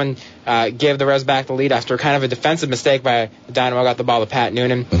 Taylor Twellman gave the Revs back the lead after kind of a defensive mistake by the Dynamo, got the ball to Pat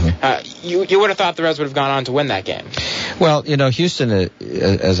Noonan. Mm-hmm. You would have thought the Revs would have gone on to win that game. Well, Houston,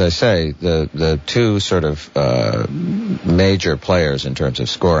 as I say, the 2 sort of major players in terms of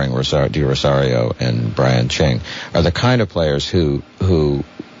scoring, Rosario and Brian Ching, are the kind of players who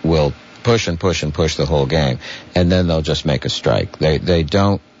will push and push and push the whole game, and then they'll just make a strike. They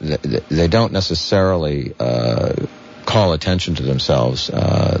don't necessarily call attention to themselves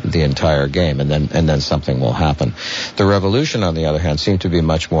the entire game, and then something will happen. The Revolution, on the other hand, seem to be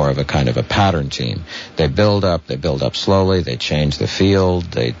much more of a kind of a pattern team. They build up slowly, they change the field,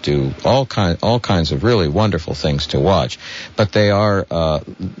 they do all kinds of really wonderful things to watch, but they are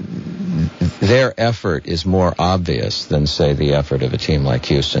their effort is more obvious than, say, the effort of a team like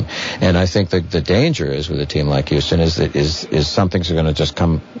Houston. And I think that the danger is with a team like Houston is something's going to just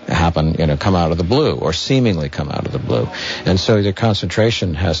come out of the blue, or seemingly come out of the blue. And so the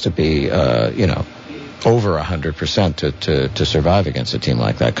concentration has to be, over 100% to survive against a team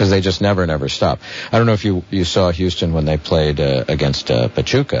like that, because they just never stop. I don't know if you saw Houston when they played against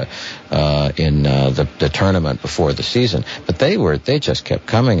Pachuca in the tournament before the season, but they just kept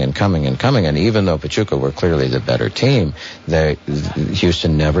coming, and even though Pachuca were clearly the better team,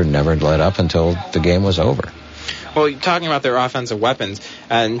 Houston never let up until the game was over. Well, talking about their offensive weapons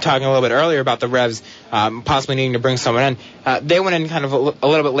and talking a little bit earlier about the Revs possibly needing to bring someone in, they went in kind of a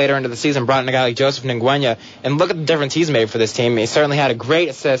little bit later into the season, brought in a guy like Joseph Nguyen, and look at the difference he's made for this team. He certainly had a great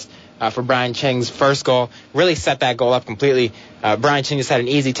assist for Brian Ching's first goal, really set that goal up completely. Brian Ching just had an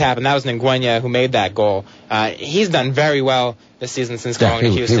easy tap, and that was Nguyen who made that goal. He's done very well this season since going to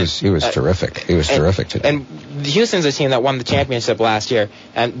Houston. He was terrific. He was terrific today. And Houston's a team that won the championship last year,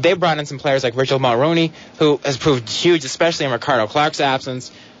 and they brought in some players like Richard Mulroney, who has proved huge, especially in Ricardo Clark's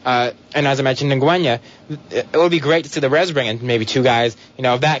absence. And as I mentioned, Nguyen, it would be great to see the Revs bring in maybe two guys,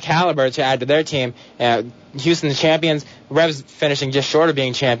 of that caliber to add to their team. Houston the champions, Revs finishing just short of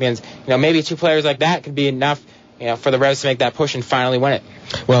being champions. Maybe two players like that could be enough, for the Revs to make that push and finally win it.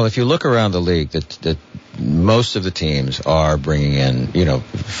 Well, if you look around the league, that most of the teams are bringing in,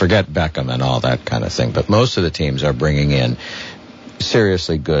 forget Beckham and all that kind of thing, but most of the teams are bringing in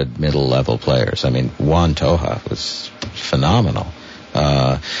seriously good middle-level players. I mean, Juan Toja was phenomenal.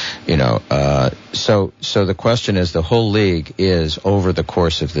 So the question is, the whole league is, over the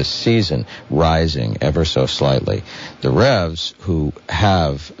course of this season, rising ever so slightly. The Revs, who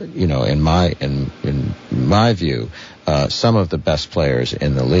have, in my view, some of the best players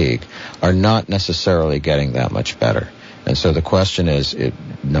in the league, are not necessarily getting that much better. And so the question is,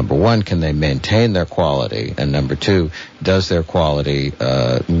 number one, can they maintain their quality? And number two, does their quality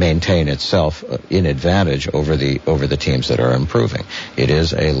maintain itself in advantage over the teams that are improving? It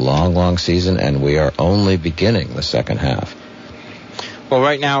is a long season, and we are only beginning the second half. Well,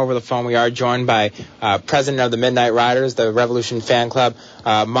 right now over the phone we are joined by President of the Midnight Riders, the Revolution fan club,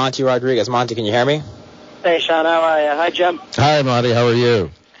 Monty Rodrigues. Monty, can you hear me? Hey, Sean, how are you? Hi, Jim. Hi, Monty. How are you?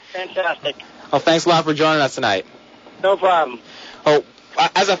 Fantastic. Well, thanks a lot for joining us tonight. No problem. Oh,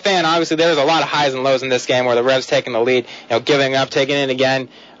 as a fan, obviously there's a lot of highs and lows in this game where the Revs taking the lead, giving up, taking it again,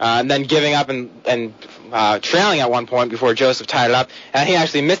 and then giving up and trailing at one point before Joseph tied it up. And he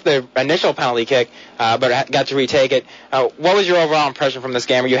actually missed the initial penalty kick, but got to retake it. What was your overall impression from this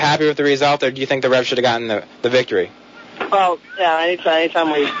game? Are you happy with the result, or do you think the Revs should have gotten the victory? Well, yeah,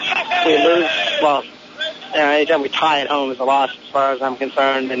 anytime we lose, well, anytime we tie at home is a loss as far as I'm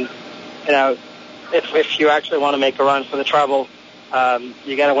concerned. And, if you actually want to make a run for the treble,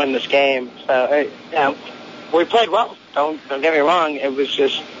 you got to win this game. So, we played well. Don't get me wrong. It was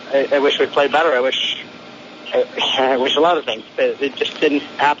just, I wish we played better. I wish a lot of things. It just didn't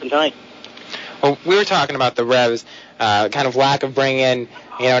happen tonight. Well, we were talking about the Revs, kind of lack of bringing in,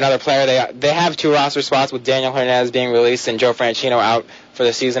 another player. They have two roster spots with Daniel Hernandez being released and Joe Franchino out for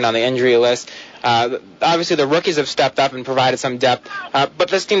the season on the injury list. Obviously, the rookies have stepped up and provided some depth, but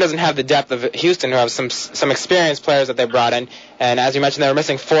this team doesn't have the depth of Houston, who have some experienced players that they brought in. And as you mentioned, they were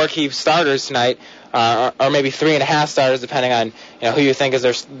missing 4 key starters tonight, or maybe 3.5 starters, depending on who you think is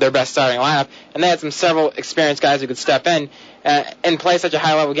their best starting lineup. And they had several experienced guys who could step in and play such a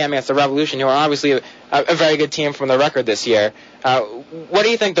high-level game against the Revolution, who are obviously a very good team from the record this year. What do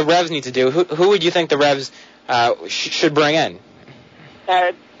you think the Revs need to do? Who would you think the Revs should bring in?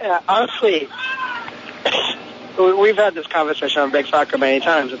 Honestly, we've had this conversation on Big Soccer many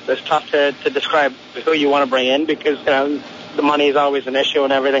times. It's tough to describe who you want to bring in because the money is always an issue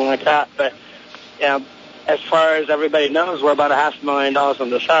and everything like that. But as far as everybody knows, we're about $500,000 on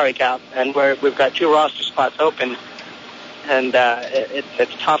the salary cap, and we've got 2 roster spots open. And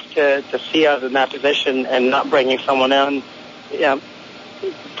it's tough to see us in that position and not bringing someone in.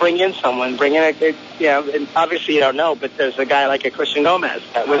 Bring in someone. Bring in and obviously you don't know, but there's a guy like a Christian Gomez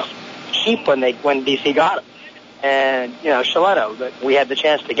that was cheap when DC got him, and Shaletto that we had the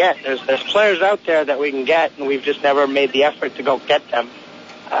chance to get. There's players out there that we can get, and we've just never made the effort to go get them.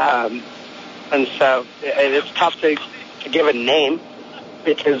 And so it's tough to give a name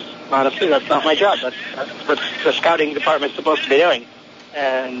because honestly that's not my job. That's what the scouting department's supposed to be doing,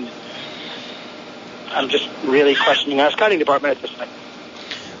 and I'm just really questioning our scouting department at this point.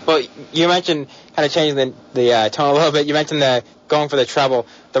 Well, you mentioned kind of changing the tone a little bit. You mentioned going for the treble.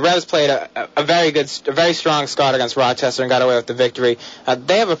 The Revs played a very strong squad against Rochester and got away with the victory.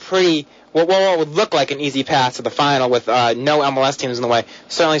 They have a pretty what would look like an easy path to the final with no MLS teams in the way.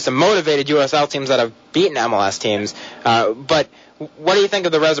 Certainly some motivated USL teams that have beaten MLS teams. But what do you think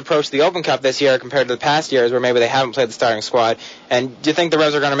of the Revs' approach to the Open Cup this year compared to the past years where maybe they haven't played the starting squad? And do you think the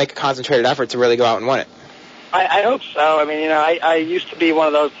Revs are going to make a concentrated effort to really go out and win it? I hope so. I mean, I used to be one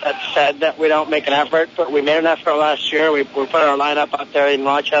of those that said that we don't make an effort, but we made an effort last year. We put our lineup out there in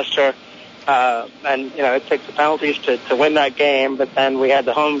Rochester, and it takes the penalties to win that game. But then we had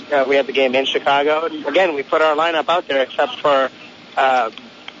the game in Chicago, and again we put our lineup out there, except for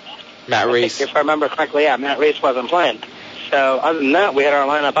Matt Reese. If I remember correctly, Matt Reese wasn't playing. So other than that, we had our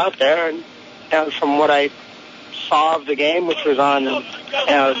lineup out there, and from what I saw of the game, which was on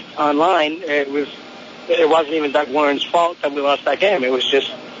online, it wasn't even Doug Warren's fault that we lost that game. It was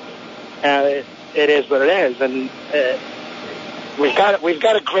just it is what it is, and we've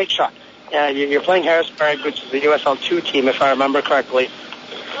got a great shot. You're playing Harrisburg, which is the USL 2 team, if I remember correctly,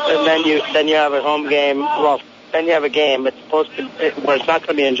 and then you have a home game. Well, then you have a game. It's supposed to where it's not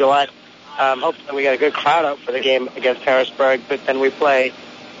going to be in July. Hopefully we get a good crowd out for the game against Harrisburg, but then we play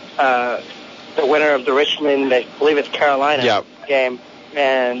the winner of the Richmond, I believe it's Carolina game,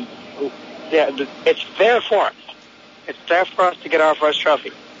 and it's there for us. It's there for us to get our first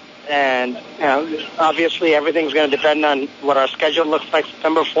trophy. And, obviously everything's going to depend on what our schedule looks like.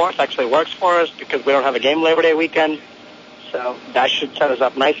 September 4th actually works for us because we don't have a game Labor Day weekend. So that should set us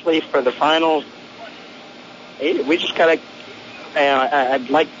up nicely for the finals. We just got to, I'd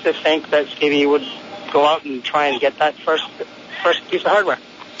like to think that Stevie would go out and try and get that first piece of hardware.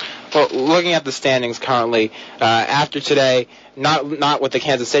 Well, looking at the standings currently, after today, not with the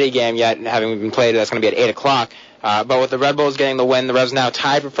Kansas City game yet, having been played, that's going to be at 8 o'clock, but with the Red Bulls getting the win, the Revs now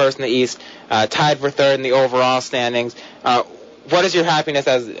tied for first in the East, tied for third in the overall standings. What is your happiness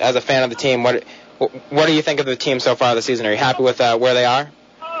as a fan of the team? What do you think of the team so far this season? Are you happy with where they are?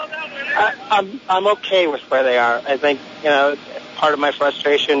 I'm okay with where they are. I think, part of my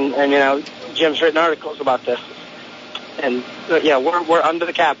frustration, and, Jim's written articles about this. And, we're under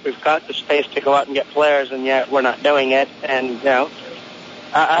the cap. We've got the space to go out and get players, and yet we're not doing it. And,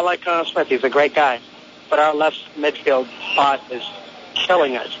 I like Connor Smith. He's a great guy. But our left midfield spot is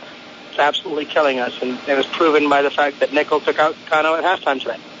killing us. It's absolutely killing us. And it was proven by the fact that Nickel took out Connor at halftime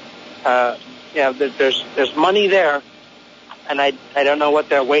today. There's money there, and I don't know what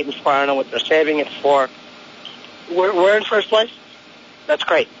they're waiting for. I don't know what they're saving it for. We're in first place. That's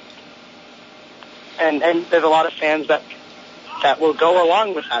great. And there's a lot of fans that will go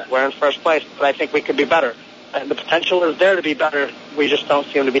along with that. We're in first place, but I think we could be better. And the potential is there to be better. We just don't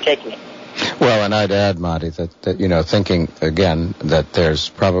seem to be taking it. Well, and I'd add, Monty, that thinking, again, that there's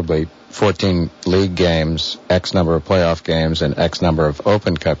probably 14 league games, X number of playoff games, and X number of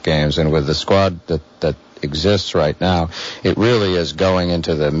Open Cup games, and with the squad that exists right now, it really is going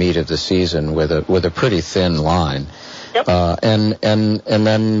into the meat of the season with a pretty thin line. Yep. And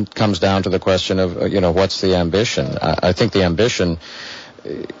then comes down to the question of, what's the ambition? I think the ambition,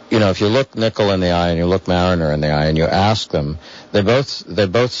 if you look Nickel in the eye and you look Mariner in the eye and you ask them, they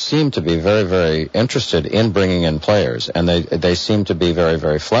both seem to be very, very interested in bringing in players, and they seem to be very,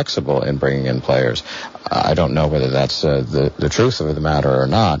 very flexible in bringing in players. I don't know whether that's the truth of the matter or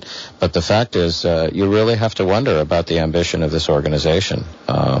not, but the fact is you really have to wonder about the ambition of this organization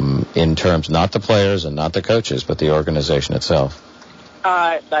in terms, not the players and not the coaches, but the organization itself.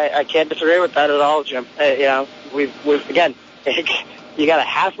 I can't disagree with that at all, Jim. We've again, you got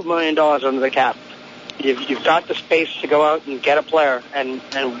 $500,000 under the cap. You've got the space to go out and get a player, and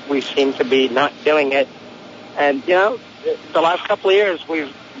we seem to be not doing it. And the last couple of years,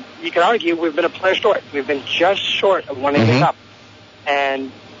 you could argue we've been a player short. We've been just short of winning the cup,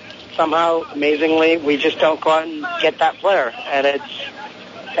 and somehow, amazingly, we just don't go out and get that player. And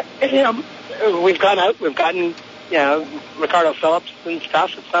we've gone out, we've gotten Ricardo Phillips and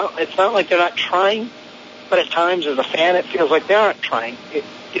stuff. It's not like they're not trying, but at times, as a fan, it feels like they aren't trying.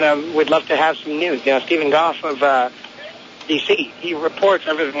 We'd love to have some news. Stephen Goff of D.C., he reports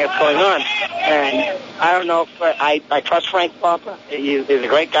everything that's going on. And I don't know if I trust Frank Papa. He's a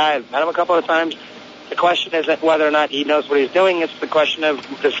great guy. I've met him a couple of times. The question isn't whether or not he knows what he's doing. It's the question of,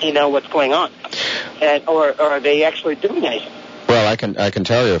 does he know what's going on? Or are they actually doing anything? Well, I can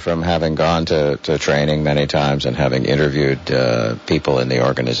tell you from having gone to training many times and having interviewed people in the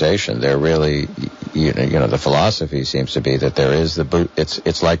organization, they're really, the philosophy seems to be that there is the boot.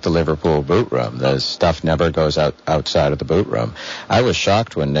 It's like the Liverpool boot room. The stuff never goes outside of the boot room. I was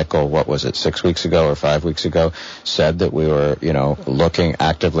shocked when Nickel, 6 weeks ago or 5 weeks ago, said that we were,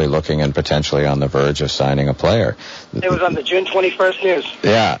 actively looking and potentially on the verge of signing a player. It was on the June 21st news.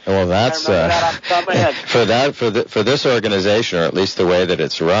 Yeah, well, that's I remember that off the top of my head. for this organization, or at least the way that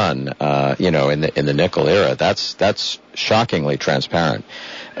it's run, in the Nickel era, that's shockingly transparent.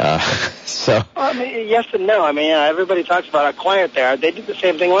 So. Well, yes and no. Everybody talks about how quiet they are. They did the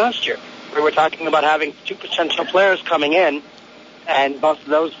same thing last year. We were talking about having 2 potential players coming in, and both of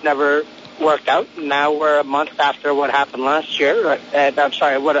those never worked out. Now we're a month after what happened last year. A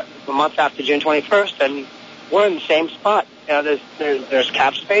month after June 21st, and we're in the same spot. There's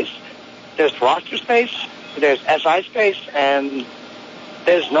cap space, there's roster space, there's SI space, and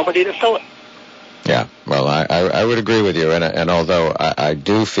there's nobody to fill it. Yeah, well, I would agree with you, and although I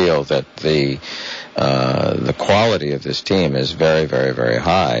do feel that the quality of this team is very, very, very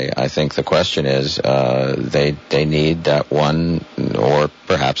high, I think the question is they need that one or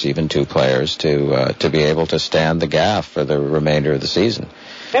perhaps even two players to be able to stand the gaff for the remainder of the season.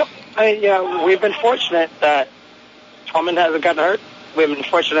 Yep, we've been fortunate that Tolman hasn't gotten hurt. We've been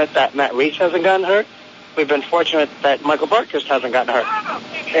fortunate that Matt Reese hasn't gotten hurt. We've been fortunate that Michael Barkers hasn't gotten hurt.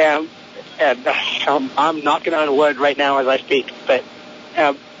 And I'm knocking on wood right now as I speak. But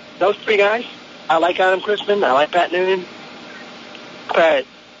those three guys, I like Adam Crispin, I like Pat Noonan. But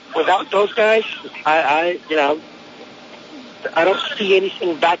without those guys, I don't see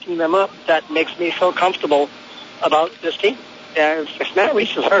anything backing them up that makes me feel comfortable about this team. If Matt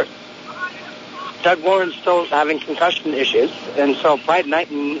Reese is hurt, Doug Warren's still having concussion issues, and so Brad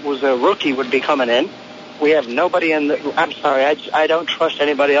Knighton was a rookie would be coming in. We have nobody in the. I'm sorry, I don't trust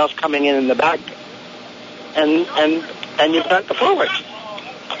anybody else coming in the back. And you've got the forwards.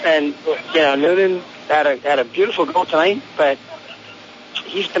 And Noonan had a beautiful goal tonight, but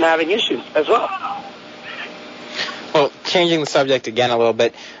he's been having issues as well. Well, changing the subject again a little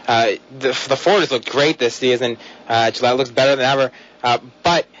bit, the forwards looked great this season. Gillette looks better than ever,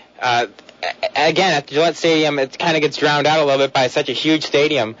 but. Again, at Gillette Stadium, it kind of gets drowned out a little bit by such a huge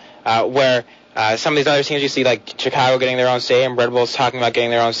stadium where some of these other teams you see, like Chicago getting their own stadium, Red Bull's talking about getting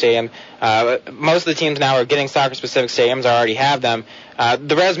their own stadium. Most of the teams now are getting soccer-specific stadiums, or already have them.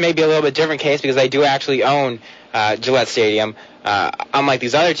 The Revs may be a little bit different case because they do actually own Gillette Stadium, unlike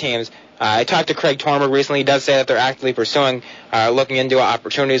these other teams. I talked to Craig Tormer recently. He does say that they're actively pursuing, looking into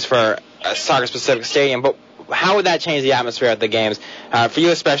opportunities for a soccer-specific stadium, but how would that change the atmosphere at the games? For you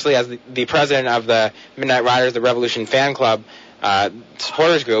especially as the president of the Midnight Riders, the Revolution Fan Club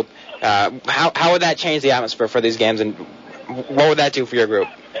supporters group, how would that change the atmosphere for these games, and what would that do for your group?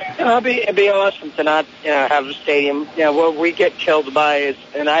 It'd be awesome to not have a stadium. What we get killed by is,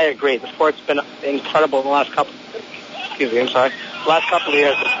 and I agree, the sport's been incredible in the last couple of years.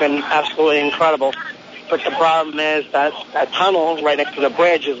 It's been absolutely incredible. But the problem is that tunnel right next to the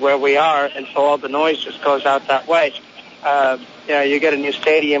bridge is where we are, and so all the noise just goes out that way. You get a new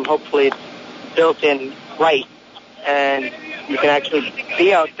stadium, hopefully built in right, and you can actually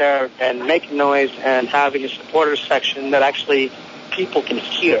be out there and make noise and having a supporters section that actually people can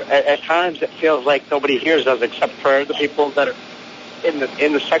hear. At times it feels like nobody hears us except for the people that are in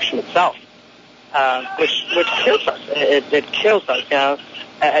the section itself, which kills us. It kills us.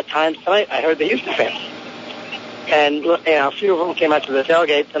 At times tonight, I heard the Houston fans. And a few of them came out to the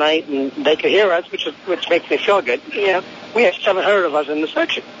tailgate tonight, and they could hear us, which makes me feel good. We have 700 of us in the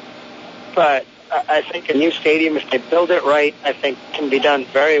section. But I think a new stadium, if they build it right, I think can be done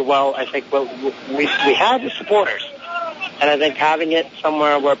very well. I think we have the supporters, and I think having it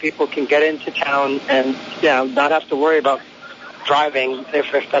somewhere where people can get into town and not have to worry about driving,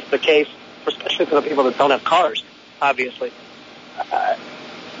 if that's the case, especially for the people that don't have cars, obviously.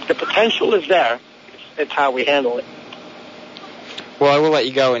 The potential is there. It's how we handle it. Well, I will let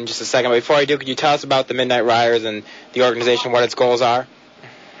you go in just a second. But before I do, could you tell us about the Midnight Riders and the organization, what its goals are?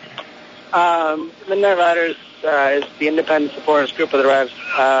 Midnight Riders is the independent supporters group of the Revs.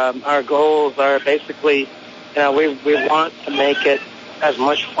 Our goals are basically, we want to make it as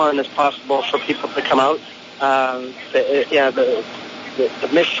much fun as possible for people to come out. The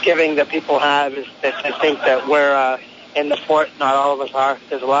misgiving that people have is that they think that we're in the fort. Not all of us are.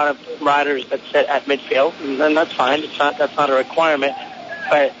 There's a lot of riders that sit at midfield, and that's fine. That's not a requirement,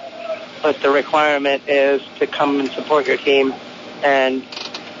 but the requirement is to come and support your team and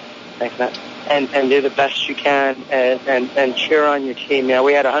do the best you can and cheer on your team.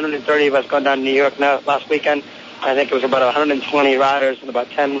 We had 130 of us going down to New York last weekend. I think it was about 120 riders and about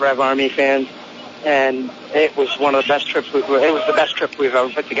 10 Rev Army fans, and it was one of the best trips. It was the best trip we've ever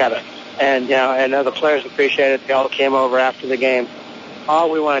put together. And and the players appreciate it. They all came over after the game. All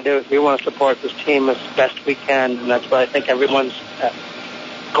we want to do is we want to support this team as best we can, and that's what I think everyone's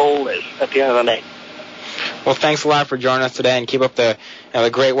goal is at the end of the night. Well, thanks a lot for joining us today, and keep up the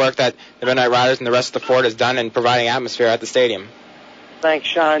great work that the Midnight Riders and the rest of the fort has done in providing atmosphere at the stadium. Thanks,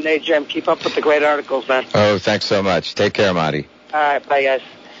 Sean. Hey, Jim, keep up with the great articles, man. Oh, thanks so much. Take care, Monty. All right, bye, guys.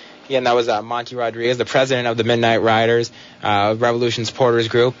 Yeah, and that was Monty Rodrigues, the president of the Midnight Riders, Revolution Supporters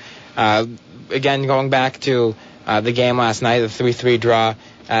Group. Again, going back to the game last night, the 3-3 draw,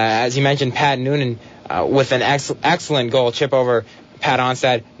 as you mentioned, Pat Noonan with an excellent goal, chip over Pat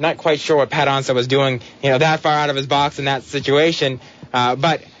Onstad. Not quite sure what Pat Onstad was doing, that far out of his box in that situation.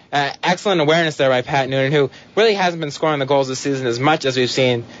 But excellent awareness there by Pat Noonan, who really hasn't been scoring the goals this season as much as we've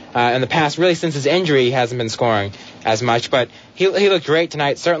seen in the past. Really, since his injury, he hasn't been scoring as much. But he looked great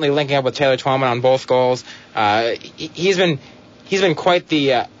tonight, certainly linking up with Taylor Twellman on both goals. He's been quite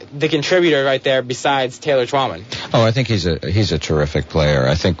the contributor right there besides Taylor Twellman. Oh, I think he's a terrific player.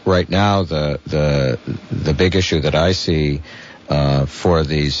 I think right now the big issue that I see for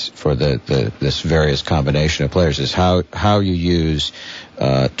this various combination of players is how you use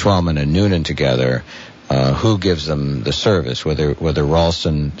Twellman and Noonan together. Who gives them the service, whether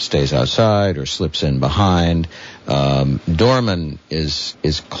Ralston stays outside or slips in behind. Dorman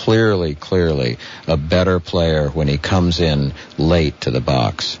is clearly a better player when he comes in late to the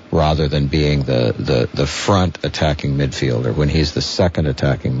box rather than being the front attacking midfielder. When he's the second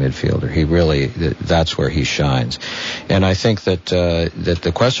attacking midfielder, that's where he shines. And I think that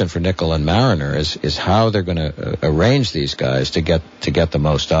the question for Nickel and Mariner is how they're going to arrange these guys to get the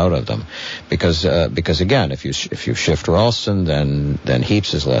most out of them, because again, if you shift Ralston, then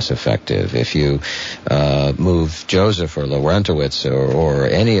Heaps is less effective. If you move Joseph or Laurentowicz or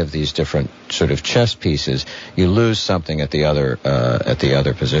any of these different sort of chess pieces, you lose something at the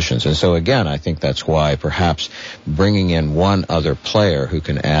other positions. And so again, I think that's why perhaps bringing in one other player who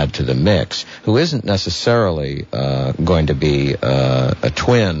can add to the mix, who isn't necessarily going to be a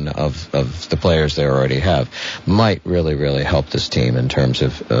twin of the players they already have, might really help this team in terms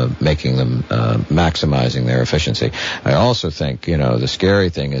of making them maximizing their efficiency. I also think, the scary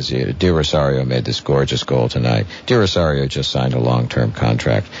thing is Di Rosario made this gorgeous goal tonight. Di Rosario just signed a long-term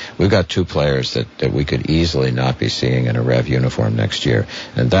contract. We've got two players that we could easily not be seeing in a Rev uniform next year,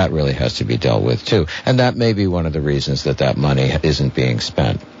 and that really has to be dealt with too. And that may be one of the reasons that money isn't being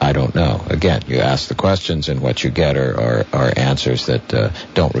spent. I don't know. Again, you ask the questions, and what you get are answers that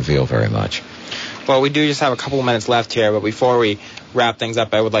don't reveal very much. Well, we do just have a couple of minutes left here, but before we wrap things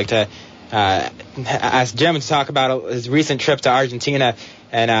up, I would like to ask Jim to talk about his recent trip to Argentina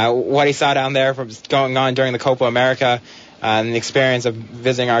and what he saw down there from going on during the Copa America and the experience of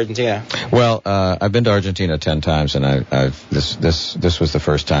visiting Argentina. Well, I've been to Argentina 10 times, and this was the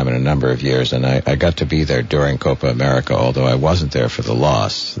first time in a number of years, and I got to be there during Copa America, although I wasn't there for the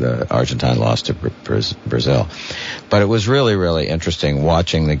loss. The Argentine lost to Brazil. But it was really interesting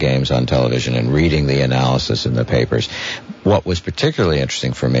watching the games on television and reading the analysis in the papers. What was particularly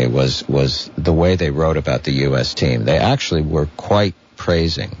interesting for me was the way they wrote about the U.S. team. They actually were quite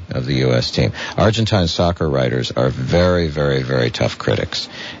praising of the U.S. team. Argentine soccer writers are very tough critics,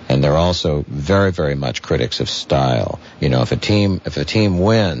 and they're also very much critics of style. If a team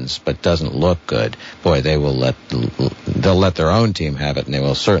wins but doesn't look good, boy, they'll let their own team have it, and they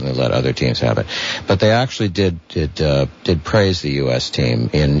will certainly let other teams have it. But they actually did praise the U.S.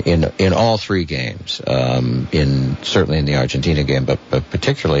 team in all three games. Certainly in the Argentina game, but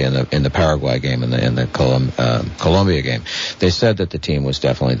particularly in the Paraguay game and the Colombia game. They said that the team was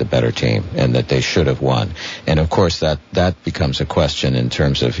definitely the better team and that they should have won. And of course that becomes a question in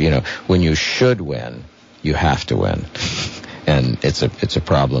terms of, when you should win, you have to win. And it's a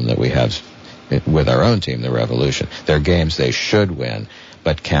problem that we have with our own team, the Revolution. There are games they should win,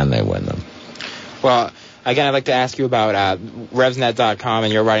 but can they win them? Well, again, I'd like to ask you about RevsNet.com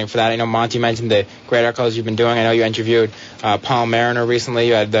and your writing for that. I know Monty mentioned the great articles you've been doing. I know you interviewed Paul Mariner recently.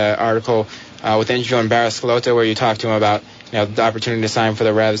 You had the article with the interview on Barra-Schelotto where you talked to him about the opportunity to sign for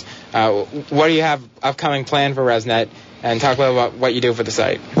the Revs. What do you have upcoming planned for RevsNet? And talk a little about what you do for the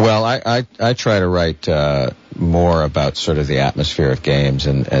site. Well, I try to write more about sort of the atmosphere of games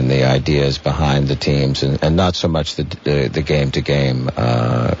and the ideas behind the teams, and not so much the game-to-game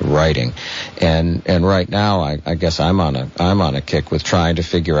writing. And right now, I guess I'm on a kick with trying to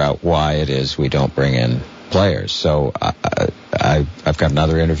figure out why it is we don't bring in players. So I've got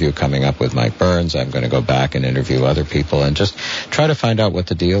another interview coming up with Mike Burns. I'm going to go back and interview other people and just try to find out what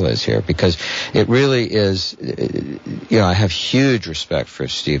the deal is here, because it really is, I have huge respect for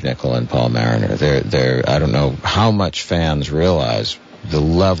Steve Nicol and Paul Mariner. They're I don't know how much fans realize the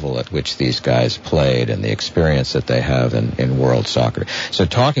level at which these guys played and the experience that they have in world soccer. So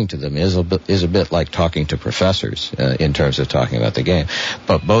talking to them is a bit like talking to professors in terms of talking about the game.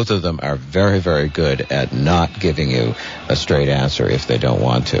 But both of them are very good at not giving you a straight answer if they don't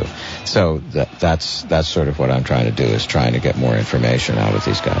want to. So that's sort of what I'm trying to do, is trying to get more information out of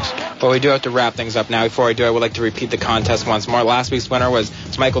these guys. Well, we do have to wrap things up now. Before I do, I would like to repeat the contest once more. Last week's winner was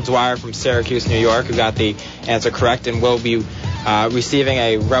Michael Dwyer from Syracuse, New York, who got the answer correct and will be receiving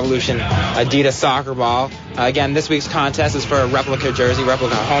a Revolution Adidas soccer ball. Again, this week's contest is for a replica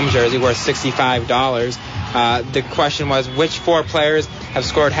home jersey worth $65. The question was, which 4 players have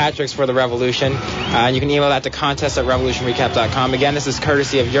scored hat tricks for the Revolution? And you can email that to contest@revolutionrecap.com. Again, this is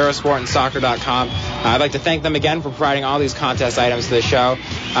courtesy of Eurosport and Soccer.com. I'd like to thank them again for providing all these contest items to the show.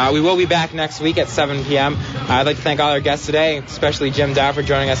 We will be back next week at 7 p.m. I'd like to thank all our guests today, especially Jim Dow for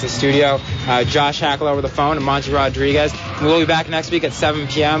joining us in studio, Josh Hakala over the phone, and Monty Rodrigues. We will be back next week at 7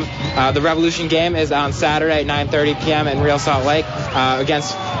 p.m. The Revolution game is on Saturday at 9:30 p.m. in Real Salt Lake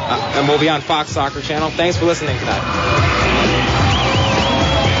and we'll be on Fox Soccer Channel. Thanks for listening tonight.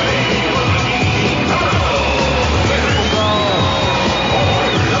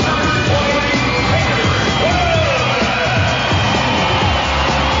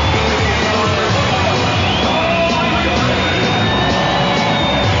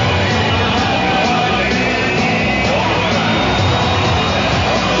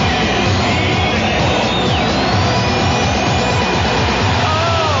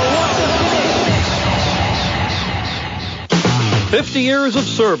 50 years of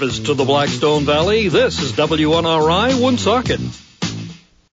service to the Blackstone Valley. This is WNRI Woonsocket.